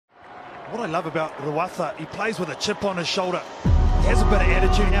What I love about Rawaca, he plays with a chip on his shoulder. He has a bit of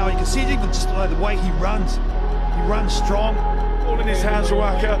attitude now. You can see it even just by the way he runs. He runs strong. All in his hands,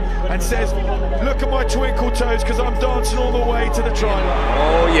 Rawaca, and says, look at my twinkle toes because I'm dancing all the way to the try line.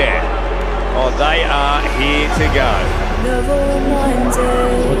 Oh yeah. Oh, they are here to go.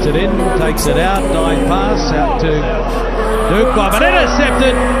 Puts it in, takes it out, dive pass out to Duke, but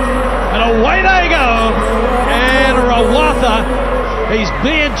intercepted, and away they go. And Rawaca, he's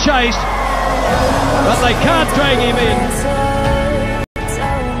being chased, but they can't drag him in.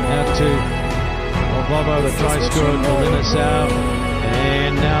 Out to Bobo, the try scorer for Minnesota,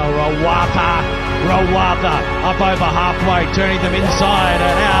 and now Rawaca up over halfway, turning them inside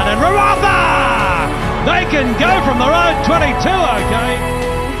and out, and Rawaca! They can go from their own 22, okay?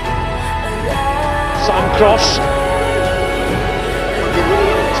 Sam Cross.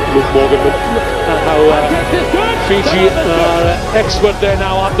 Luke Morgan, how Fiji are expert there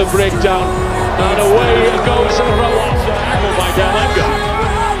now at the breakdown. And away goes Rawaca. Oh my God.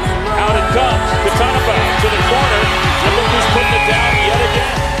 Out it comes. Katanaba to the corner. And look who's putting it down yet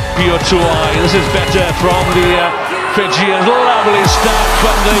again. This is better from the Fijians. Lovely start,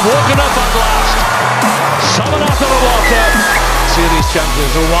 but they've woken up at last. Savenaca Rawaca, series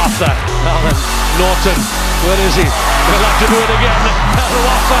champions. Rawaca, Alan Norton, where is he? They'll have to do it again.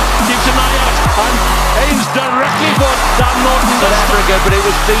 Rawaca keeps an eye out and aims directly for Sam Norton. South Africa, but it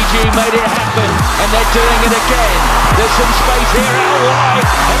was Fiji who made it happen, and they're doing it again. There's some space here out wide,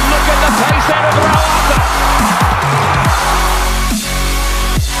 and look at the pace out of Rawaca.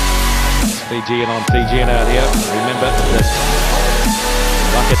 Fijian on Fijian earlier. Remember that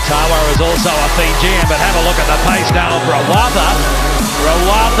Rakatawa is also a Fijian, but have a look at the pace now of Rawaca.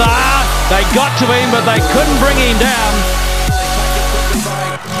 They got to him, but they couldn't bring him down.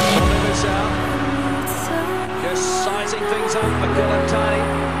 Just sizing things up for Kulatani.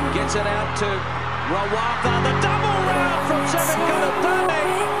 Gets it out to Rawaca. The double round from Savenaca Rawaca.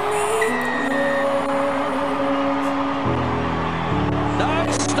 No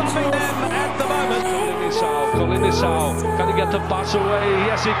stopping them at the moment. Colinisau, can he get the pass away?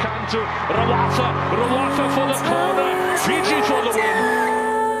 Yes, he can to Rawaca. Rawaca for the corner. Fiji for the win.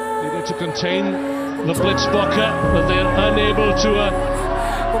 Needed to contain the Blitzbocker, but they're unable to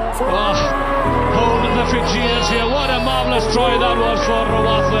hold the Fijians here. What a marvellous try that was for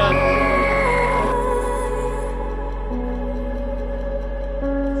Rawaca.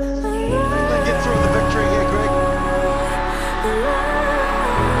 They get through the victory here, Greg.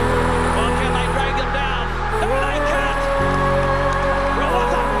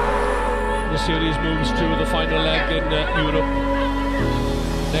 The series moves to the final leg in Europe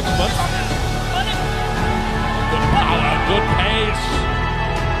next month. Good power, good pace,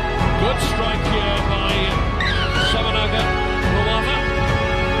 good strike here by Savenaca Rawaca.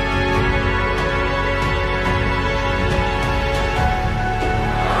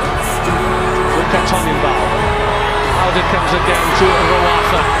 Look at Tonymbal. Out it comes again to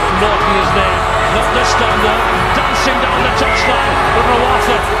Rawaca. Norton is there, not this time though, dancing down the touchline.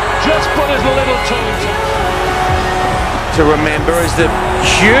 Rawaca just put his little toe into it. To remember as the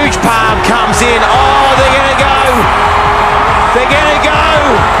huge palm comes in. Oh, they're going to go. They're going to go.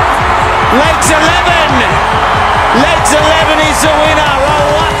 Legs 11. Legs 11 is the winner.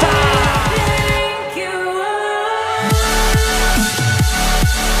 Rawaca.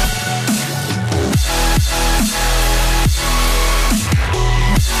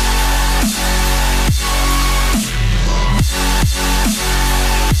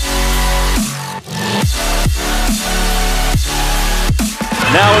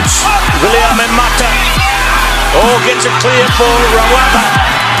 Now it's William Mata. Oh, gets it clear for Rawaca.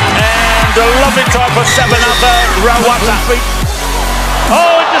 And a lovely try for Savenaca Rawaca.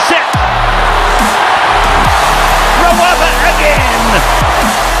 Oh, intercept. Rawaca again.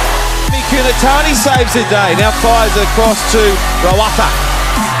 Kulatani saves the day. Now fires across to Rawaca.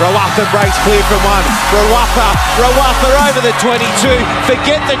 Rawaca breaks clear from one. Rawaca over the 22.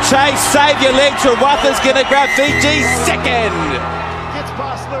 Forget the chase. Save your legs. Rawaca's going to grab Fiji's second.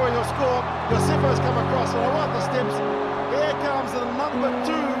 Pass through and your score. Your Sifo's come across, and I want the steps. Here comes the number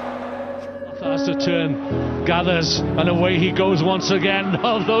 2. Has to turn, gathers, and away he goes once again.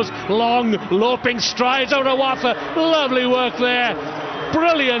 All those long, loping strides of Rawaca. Lovely work there.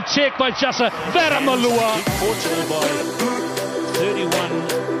 Brilliant take by Jasa Veramalua. Portugal by 31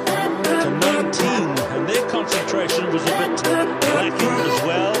 to 19, and their concentration was a bit lacking as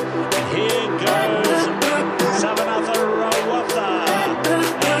well. And here goes Savenaca Rawaca.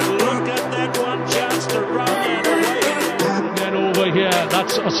 And look at that one chance to run that away. And then over here,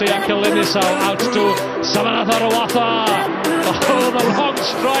 that's a Savenaca out to Savenaca Rawaca. Oh, the long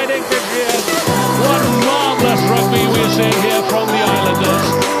striding Fijian. What marvellous rugby we're seeing here from the Islanders.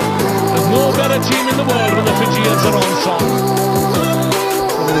 There's no better team in the world when the Fijians are on song.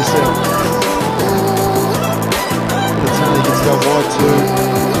 Look at this here. Italian gets go wide to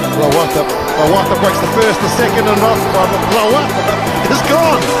Rawaca. Rawaca breaks the first, the second, and Rawaca is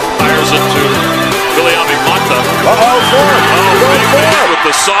gone. Fires it to Bayonne. Big man with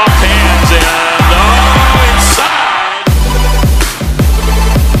the soft hands and inside.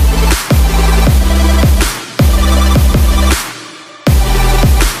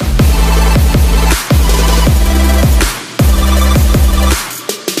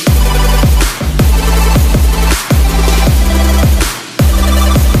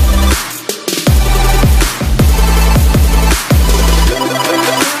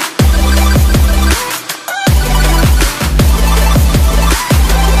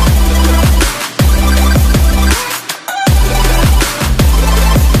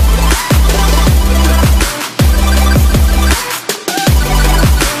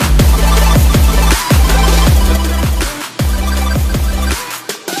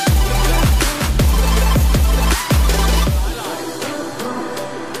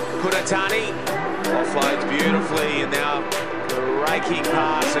 Offloads beautifully and now raking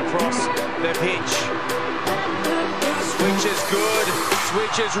pass across the pitch. Switch is good,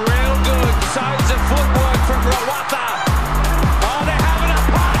 switch is real good. So's the footwork from Rawaca. Oh, they're having a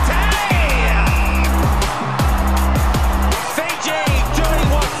party! Fiji doing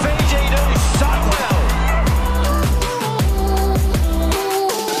what Fiji do so well.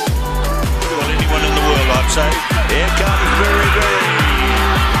 Well, anyone in the world, I'd say. Here comes very.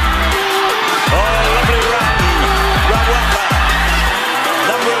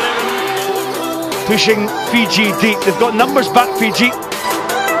 Pushing Fiji deep. They've got numbers back, Fiji.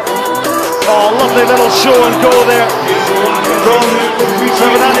 Oh, lovely little show and go there from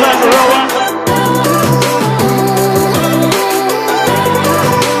Savenaca.